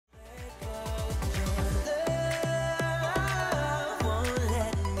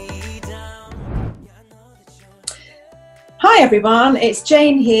Hi everyone, it's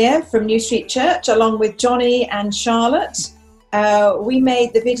Jane here from New Street Church along with Johnny and Charlotte. We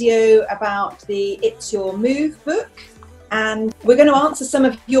made the video about the It's Your Move book and we're going to answer some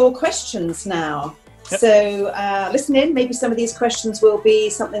of your questions now. Yep. So listen in, maybe some of these questions will be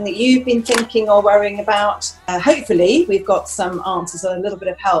something that you've been thinking or worrying about. Hopefully we've got some answers or a little bit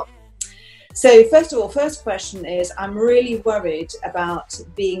of help. So first of all, first question is, I'm really worried about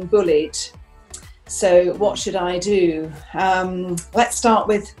being bullied. So what should I do? Let's start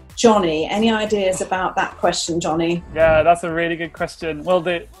with Johnny. Any ideas about that question, Johnny? Yeah, that's a really good question. Well,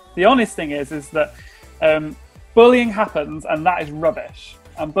 the honest thing is that bullying happens and that is rubbish.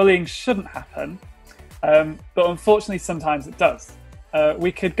 And bullying shouldn't happen. But unfortunately, sometimes it does.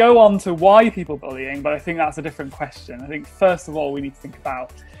 We could go on to why people bullying, but I think that's a different question. I think first of all, we need to think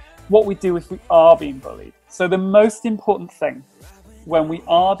about what we do if we are being bullied. So the most important thing when we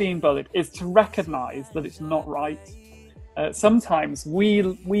are being bullied is to recognize that it's not right. Sometimes we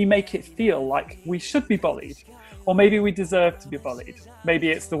make it feel like we should be bullied, or maybe we deserve to be bullied. Maybe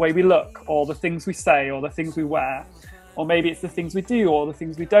it's the way we look, or the things we say, or the things we wear, or maybe it's the things we do, or the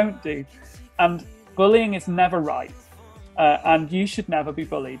things we don't do. And bullying is never right, and you should never be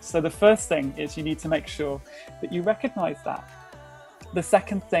bullied. So the first thing is you need to make sure that you recognize that. The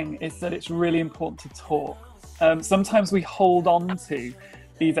second thing is that it's really important to talk. Sometimes we hold on to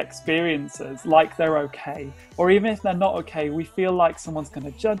these experiences like they're okay, or even if they're not okay, we feel like someone's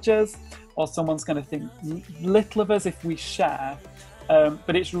going to judge us or someone's going to think little of us if we share.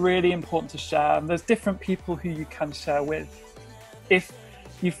 But it's really important to share, and there's different people who you can share with. If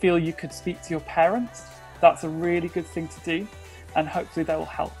you feel you could speak to your parents, that's a really good thing to do, and hopefully they will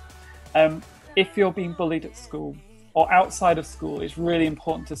help. If you're being bullied at school or outside of school, it's really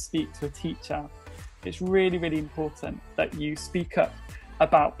important to speak to a teacher. It's really, really important that you speak up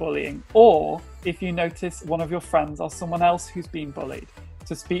about bullying, or if you notice one of your friends or someone else who's being bullied,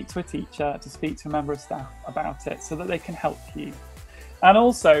 to speak to a teacher, to speak to a member of staff about it so that they can help you. And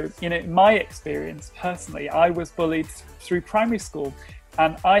also, in my experience personally, I was bullied through primary school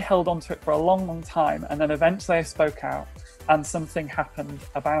and I held on to it for a long, long time, and then eventually I spoke out and something happened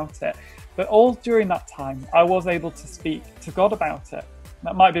about it. But all during that time, I was able to speak to God about it.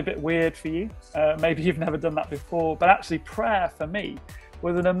 That might be a bit weird for you. Maybe you've never done that before, but actually prayer for me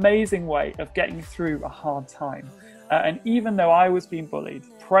was an amazing way of getting through a hard time. And even though I was being bullied,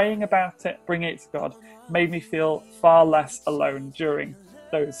 praying about it, bringing it to God, made me feel far less alone during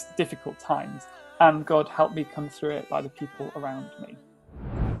those difficult times. And God helped me come through it by the people around me.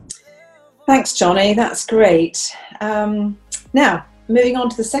 Thanks, Johnny. That's great. Now, moving on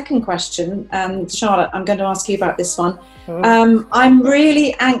to the second question, Charlotte, I'm going to ask you about this one. I'm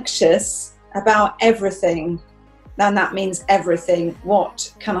really anxious about everything, and that means everything.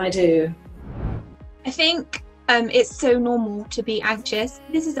 What can I do? I think it's so normal to be anxious.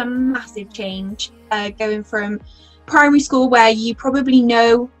 This is a massive change, going from primary school, where you probably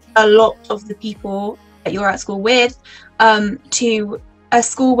know a lot of the people that you're at school with, to a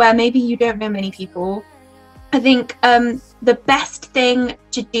school where maybe you don't know many people. I think the best thing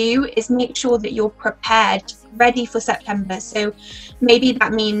to do is make sure that you're prepared, ready for September. So maybe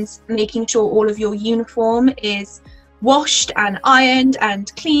that means making sure all of your uniform is washed and ironed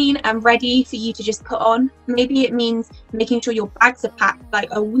and clean and ready for you to just put on. Maybe it means making sure your bags are packed like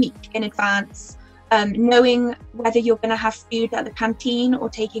a week in advance, knowing whether you're going to have food at the canteen or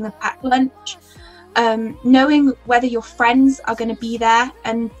taking a packed lunch, knowing whether your friends are going to be there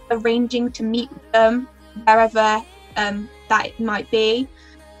and arranging to meet with them wherever that might be.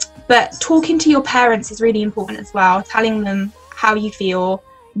 But talking to your parents is really important as well, telling them how you feel,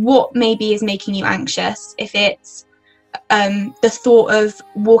 what maybe is making you anxious. If it's the thought of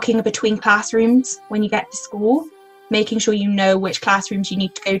walking between classrooms when you get to school, making sure you know which classrooms you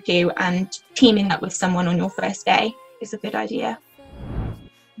need to go to, and teaming up with someone on your first day is a good idea.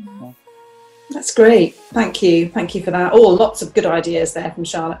 That's great. Thank you. Thank you for that. Oh, lots of good ideas there from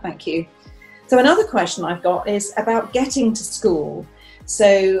Charlotte. Thank you. So another question I've got is about getting to school.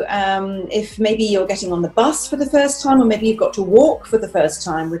 So if maybe you're getting on the bus for the first time, or maybe you've got to walk for the first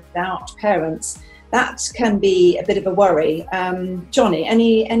time without parents, that can be a bit of a worry. Johnny,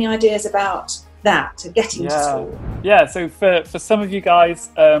 any ideas about that, getting to school? Yeah, so for some of you guys,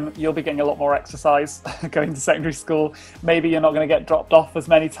 you'll be getting a lot more exercise going to secondary school. Maybe you're not going to get dropped off as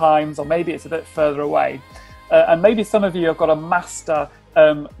many times, or maybe it's a bit further away. And maybe some of you have got to master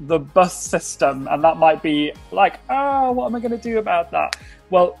the bus system, and that might be like, what am I going to do about that?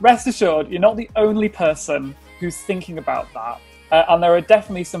 Well, rest assured, you're not the only person who's thinking about that. And there are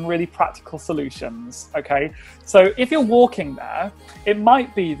definitely some really practical solutions, okay? So if you're walking there, it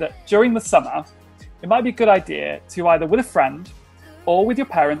might be that during the summer, it might be a good idea to either with a friend or with your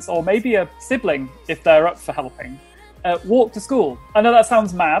parents or maybe a sibling, if they're up for helping, walk to school. I know that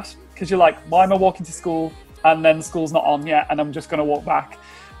sounds mad because you're like, why am I walking to school and then school's not on yet and I'm just going to walk back?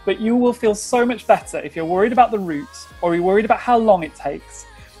 But you will feel so much better if you're worried about the route or you're worried about how long it takes.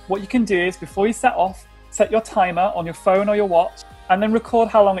 What you can do is before you set off, set your timer on your phone or your watch and then record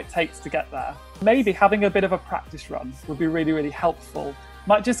how long it takes to get there. Maybe having a bit of a practice run would be really, really helpful.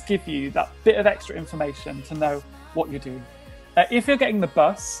 Might just give you that bit of extra information to know what you're doing. If you're getting the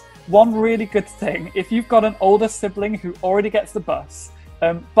bus, one really good thing, if you've got an older sibling who already gets the bus,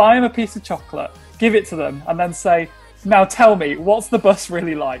 buy them a piece of chocolate, give it to them, and then say, now tell me, what's the bus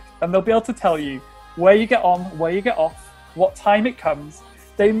really like? And they'll be able to tell you where you get on, where you get off, what time it comes.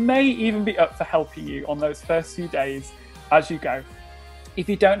 They may even be up for helping you on those first few days as you go. If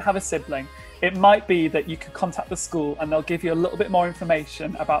you don't have a sibling, it might be that you could contact the school and they'll give you a little bit more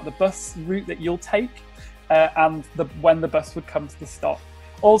information about the bus route that you'll take and when the bus would come to the stop.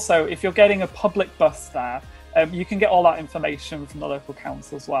 Also, if you're getting a public bus there, you can get all that information from the local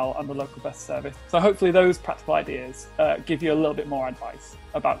council as well and the local bus service. So hopefully those practical ideas give you a little bit more advice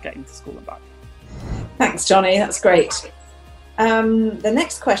about getting to school and back. Thanks, Johnny. That's great. The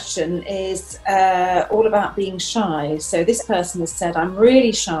next question is all about being shy. So this person has said, I'm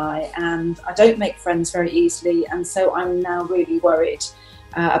really shy and I don't make friends very easily, and so I'm now really worried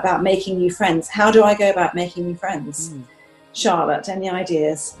about making new friends. How do I go about making new friends? Charlotte, any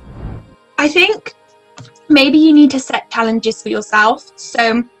ideas? I think maybe you need to set challenges for yourself.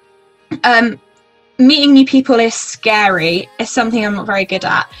 So meeting new people is scary. It's something I'm not very good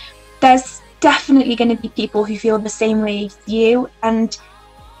at. There's definitely going to be people who feel the same way as you, and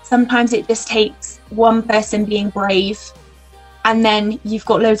sometimes it just takes one person being brave and then you've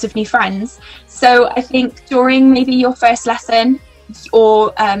got loads of new friends. So I think during maybe your first lesson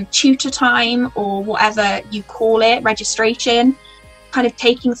or tutor time or whatever you call it, registration, kind of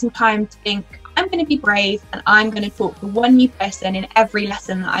taking some time to think, I'm going to be brave and I'm going to talk to one new person in every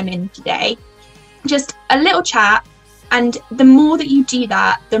lesson that I'm in today. Just a little chat, and the more that you do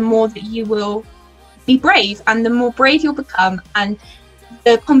that, the more that you will be brave and the more brave you'll become, and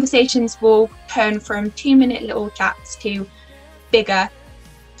the conversations will turn from 2-minute little chats to bigger,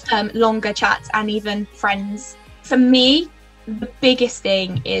 longer chats and even friends. For me, the biggest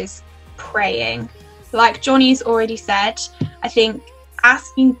thing is praying. Like Johnny's already said, I think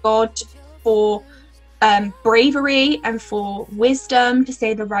asking God for bravery and for wisdom to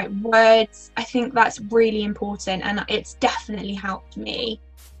say the right words, I think that's really important, and it's definitely helped me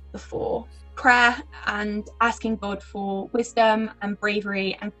before. Prayer and asking God for wisdom and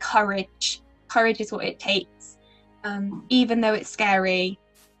bravery and courage. Courage is what it takes. Even though it's scary,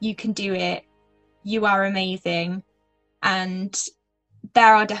 you can do it. You are amazing. And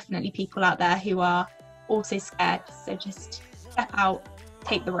there are definitely people out there who are also scared. So just step out,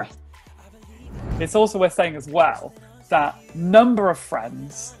 take the risk. It's also worth saying as well that number of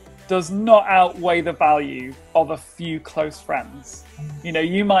friends does not outweigh the value of a few close friends. You know,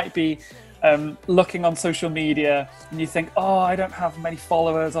 you might be looking on social media and you think, oh, I don't have many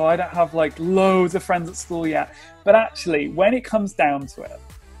followers, or I don't have like loads of friends at school yet. But actually, when it comes down to it,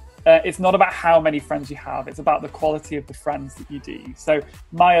 it's not about how many friends you have, it's about the quality of the friends that you do. So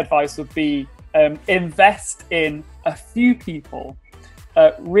my advice would be invest in a few people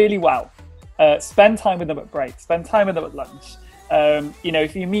really well. Spend time with them at break, spend time with them at lunch. You know,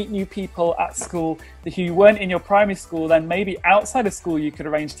 if you meet new people at school who weren't in your primary school, then maybe outside of school you could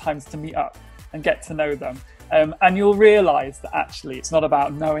arrange times to meet up and get to know them. And you'll realise that actually it's not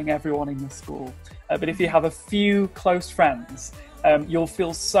about knowing everyone in your school. But if you have a few close friends, you'll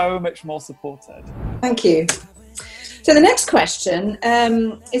feel so much more supported. Thank you. So the next question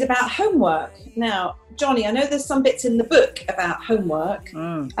is about homework. Now, Johnny, I know there's some bits in the book about homework.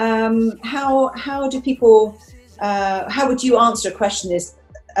 How do people, how would you answer a question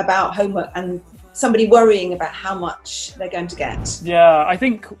about homework and somebody worrying about how much they're going to get? Yeah, I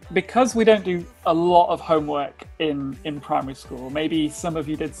think because we don't do a lot of homework in primary school, maybe some of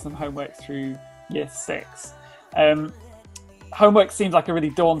you did some homework through year 6. Homework seems like a really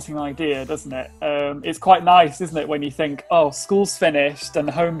daunting idea, doesn't it? It's quite nice, isn't it, when you think, oh, school's finished and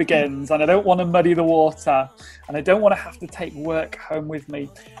home begins and I don't want to muddy the water and I don't want to have to take work home with me.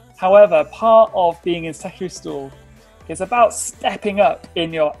 However, part of being in secondary school is about stepping up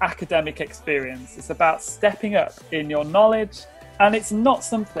in your academic experience. It's about stepping up in your knowledge, and it's not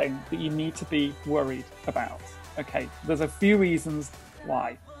something that you need to be worried about. Okay, there's a few reasons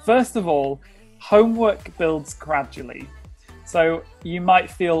why. First of all, homework builds gradually. So you might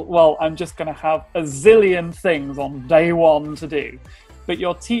feel, well, I'm just going to have a zillion things on day 1 to do. but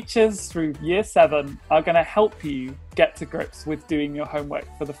your teachers through year 7 are going to help you get to grips with doing your homework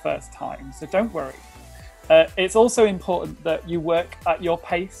for the first time, so don't worry. It's also important that you work at your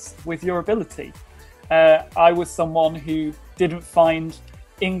pace with your ability. I was someone who didn't find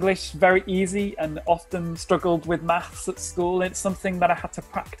English very easy and often struggled with maths at school. It's something that I had to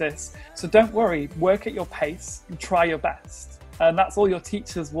practice. So don't worry, work at your pace and try your best. And that's all your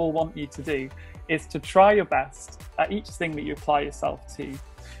teachers will want you to do, is to try your best at each thing that you apply yourself to.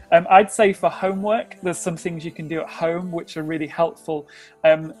 I'd say for homework, there's some things you can do at home which are really helpful.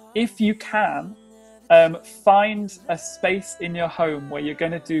 If you can, find a space in your home where you're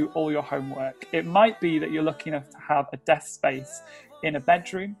going to do all your homework. It might be that you're lucky enough to have a desk space in a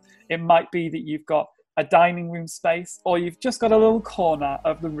bedroom. It might be that you've got a dining room space, or you've just got a little corner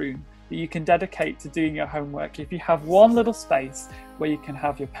of the room that you can dedicate to doing your homework. If you have one little space where you can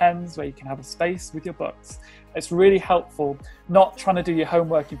have your pens, where you can have a space with your books, it's really helpful, not trying to do your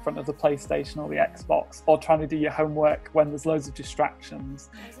homework in front of the PlayStation or the Xbox, or trying to do your homework when there's loads of distractions.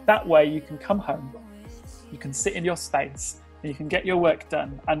 That way you can come home, you can sit in your space, and you can get your work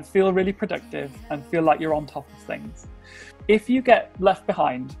done and feel really productive and feel like you're on top of things. If you get left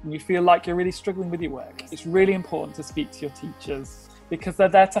behind and you feel like you're really struggling with your work, it's really important to speak to your teachers, because they're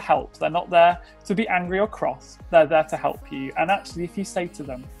there to help. They're not there to be angry or cross. They're there to help you. And actually, if you say to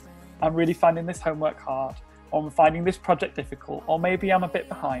them, I'm really finding this homework hard, or I'm finding this project difficult, or maybe I'm a bit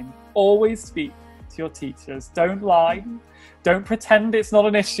behind, always speak to your teachers. Don't lie. Don't pretend it's not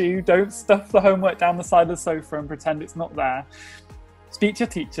an issue. Don't stuff the homework down the side of the sofa and pretend it's not there. Speak to your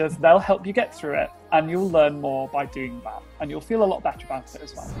teachers. They'll help you get through it, and you'll learn more by doing that, and you'll feel a lot better about it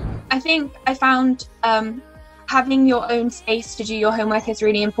as well. I think I found having your own space to do your homework is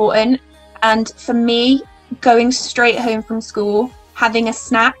really important. And for me, going straight home from school, having a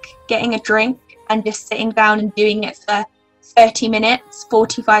snack, getting a drink, and just sitting down and doing it for 30 minutes,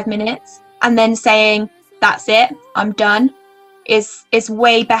 45 minutes, and then saying, that's it, I'm done, is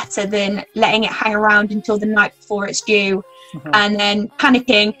way better than letting it hang around until the night before it's due. And then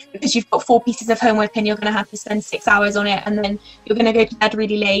panicking because you've got 4 pieces of homework and you're going to have to spend 6 hours on it, and then you're going to go to bed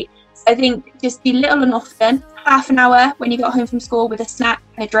really late. So I think just be little and often. Half an hour when you got home from school with a snack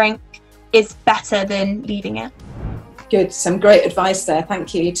and a drink is better than leaving it. Good, some great advice there.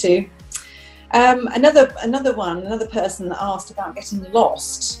 Thank you, you two. Another person that asked about getting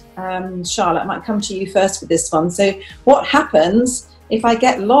lost. Charlotte, I might come to you first with this one. So what happens if I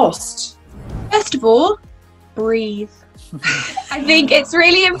get lost? First of all, breathe. I think it's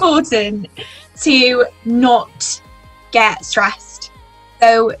really important to not get stressed.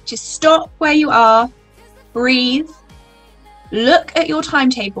 So just stop where you are, breathe, look at your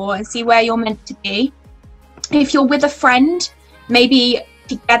timetable and see where you're meant to be. If you're with a friend, maybe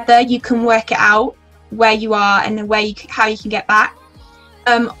together you can work it out where you are and how you can get back.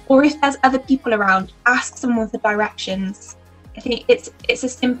 Or if there's other people around, ask someone for directions. I think it's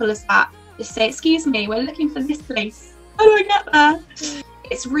as simple as that. Just say, excuse me, we're looking for this place. How do I get there?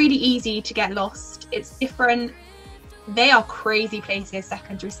 It's really easy to get lost. It's different. They are crazy places,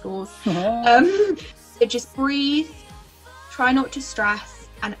 secondary schools. So just breathe, try not to stress,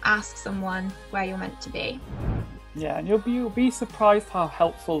 and ask someone where you're meant to be. Yeah, and you'll be surprised how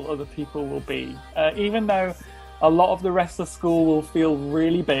helpful other people will be. Even though a lot of the rest of school will feel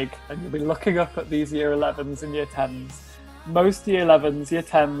really big, and you'll be looking up at these year 11s and year 10s, most year 11s, year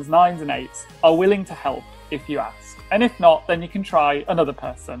 10s, 9s and 8s are willing to help if you ask. And if not, then you can try another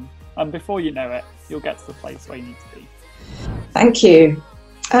person. And before you know it, you'll get to the place where you need to be. Thank you.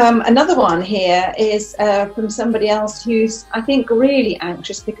 Another one here is from somebody else who's, I think, really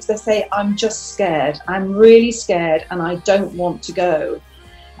anxious because they say, I'm just scared. I'm really scared and I don't want to go.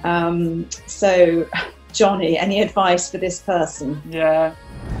 So, Johnny, any advice for this person? Yeah.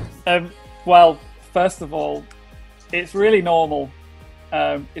 Well, first of all, it's really normal.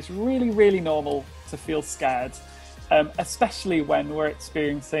 It's really, really normal to feel scared, especially when we're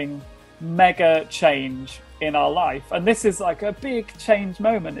experiencing mega change in our life. And this is like a big change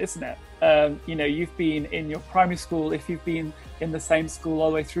moment, isn't it? You know, you've been in your primary school, if you've been in the same school all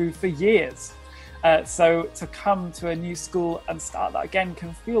the way through for years. So to come to a new school and start that again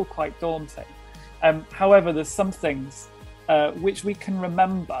can feel quite daunting. However, there's some things which we can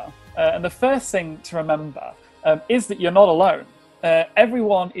remember. And the first thing to remember is that you're not alone.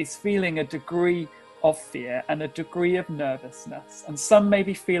 Everyone is feeling a degree of fear and a degree of nervousness, and some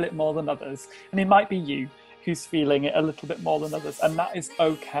maybe feel it more than others, and it might be you who's feeling it a little bit more than others, and that is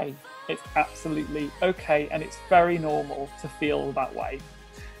okay. It's absolutely okay, and it's very normal to feel that way.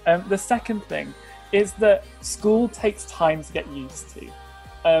 The second thing is that school takes time to get used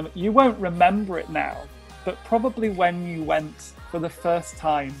to. You won't remember it now, but probably when you went for the first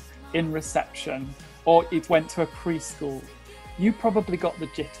time in reception, or it went to a preschool, you probably got the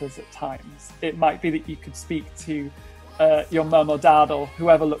jitters at times. It might be that you could speak to your mum or dad or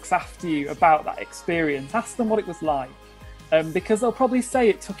whoever looks after you about that experience. Ask them what it was like, because they'll probably say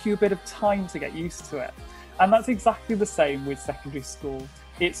it took you a bit of time to get used to it. And that's exactly the same with secondary school.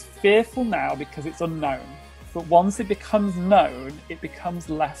 It's fearful now because it's unknown, but once it becomes known, it becomes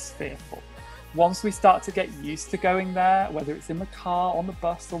less fearful. Once we start to get used to going there, whether it's in the car, on the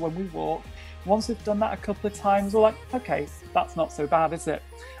bus, or when we walk, once we've done that a couple of times, we're like, okay, that's not so bad, is it?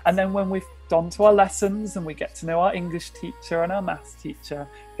 And then when we've gone to our lessons and we get to know our English teacher and our maths teacher,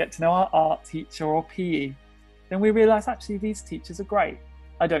 get to know our art teacher or PE, then we realise actually these teachers are great.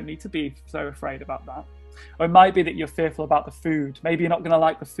 I don't need to be so afraid about that. Or it might be that you're fearful about the food. Maybe you're not going to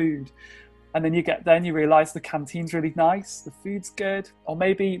like the food. And then you get there and you realise the canteen's really nice, the food's good. Or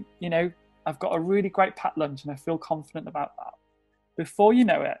maybe, you know, I've got a really great packed lunch and I feel confident about that. Before you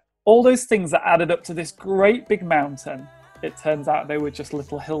know it, all those things that added up to this great big mountain, it turns out they were just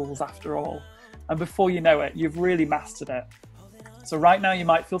little hills after all. And before you know it, you've really mastered it. So right now you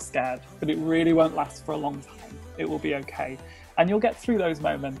might feel scared, but it really won't last for a long time. It will be okay. And you'll get through those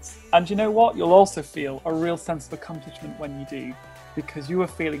moments. And you know what? You'll also feel a real sense of accomplishment when you do, because you were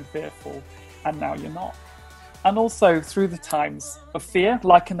feeling fearful and now you're not. And also through the times of fear,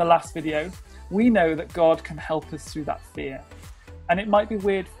 like in the last video, we know that God can help us through that fear. And it might be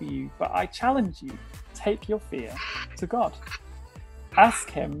weird for you, but I challenge you, take your fear to God. Ask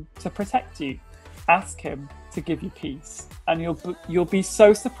him to protect you. Ask him to give you peace. And you'll be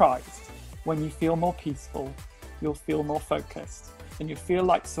so surprised when you feel more peaceful, you'll feel more focused, and you feel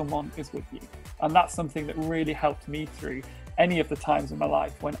like someone is with you. And that's something that really helped me through any of the times in my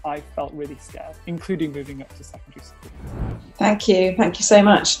life when I felt really scared, including moving up to secondary school. Thank you so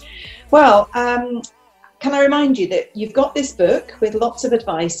much. Well, can I remind you that you've got this book with lots of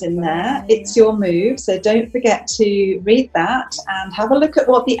advice in there. It's Your Move, so don't forget to read that and have a look at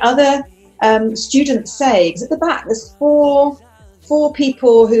what the other students say. Because at the back there's four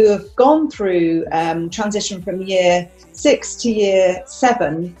people who have gone through transition from year 6 to year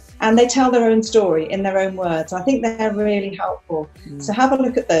 7, and they tell their own story in their own words. I think they're really helpful. So have a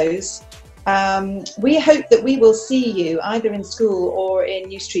look at those. We hope that we will see you either in school or in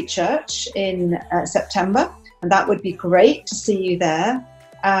New Street Church in September, and that would be great to see you there.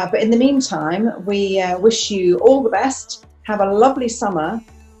 But in the meantime, we wish you all the best. Have a lovely summer,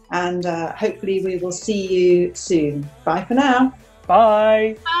 and hopefully we will see you soon. Bye for now.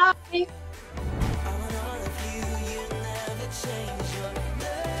 Bye. Bye.